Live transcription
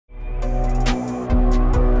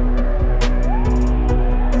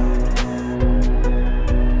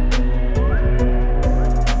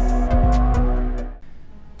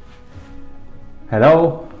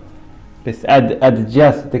Hello. Let's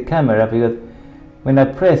adjust the camera, because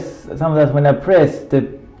sometimes when I press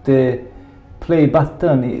the play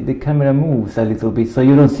button, the camera moves a little bit, so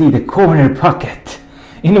you don't see the corner pocket.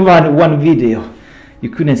 In one video, you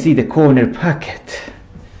couldn't see the corner pocket.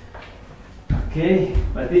 Okay,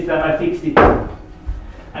 but this time I fixed it.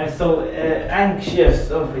 I'm so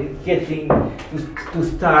anxious of getting to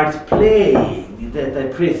start playing that I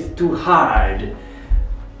pressed too hard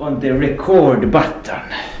on the record button,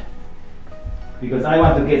 because I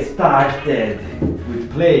want to get started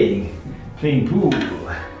with playing pool.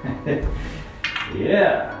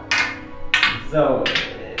 Yeah, so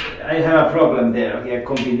I have a problem there. Okay, a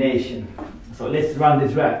combination. So let's run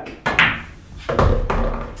this rack.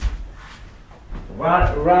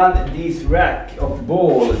 Run this rack of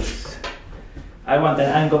balls. I want an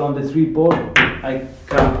angle on the 3 ball. I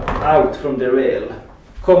come out from the rail.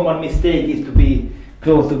 Common mistake is to be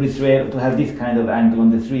close to this rail, to have this kind of angle on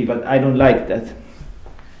the 3, but I don't like that.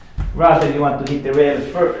 Rather, you want to hit the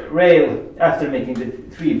rail after making the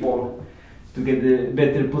 3 ball to get the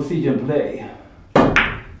better position play.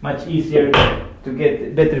 Much easier to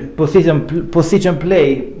get better position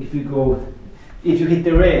play if you hit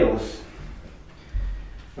the rails.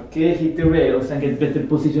 Okay, hit the rails and get better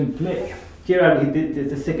position play. Here I will hit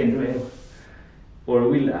the second rail, or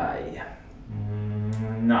will I?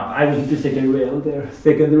 No, I will hit the second rail there.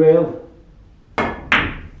 Second rail.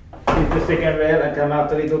 Hit the second rail and come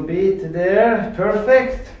out a little bit there.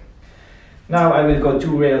 Perfect. Now I will go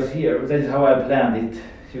 2 rails here. That is how I planned it.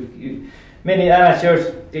 Many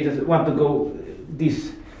amateurs, they just want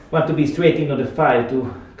to be straight in on the 5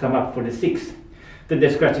 to come up for the 6. Then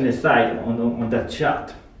they're scratching the side on that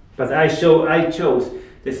shot. But I chose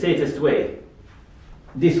the safest way.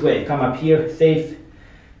 This way, come up here, safe,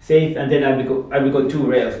 and then I will go 2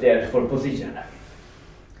 rails there for position.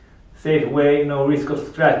 Safe way, no risk of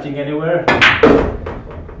scratching anywhere.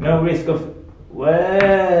 No risk of...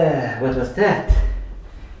 Well, what was that?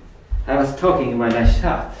 I was talking while I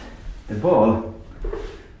shot the ball.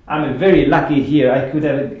 I'm very lucky here. I could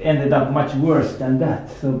have ended up much worse than that.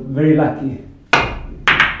 So very lucky.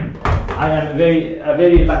 I am a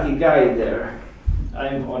very lucky guy there.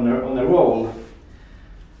 I'm on a roll.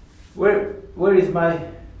 Where is my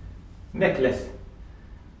necklace?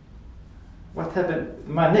 What happened?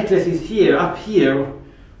 My necklace is here, up here,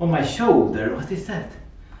 on my shoulder. What is that?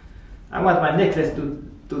 I want my necklace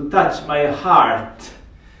to touch my heart,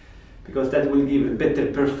 because that will give a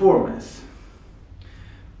better performance.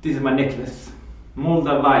 This is my necklace.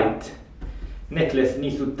 Moldavite necklace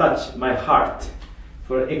needs to touch my heart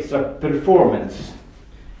for extra performance,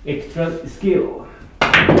 extra skill.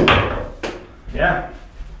 Yeah.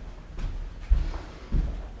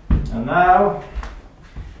 And now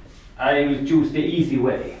I will choose the easy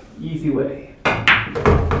way. Easy way.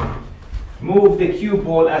 Move the cue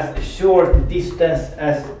ball as short distance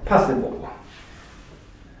as possible.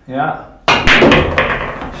 Yeah.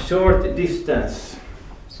 Short distance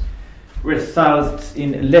results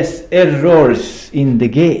in less errors in the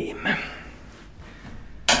game.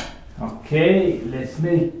 Okay, let's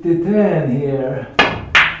make the 10 here.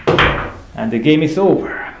 And the game is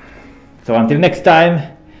over. So until next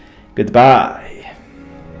time, goodbye.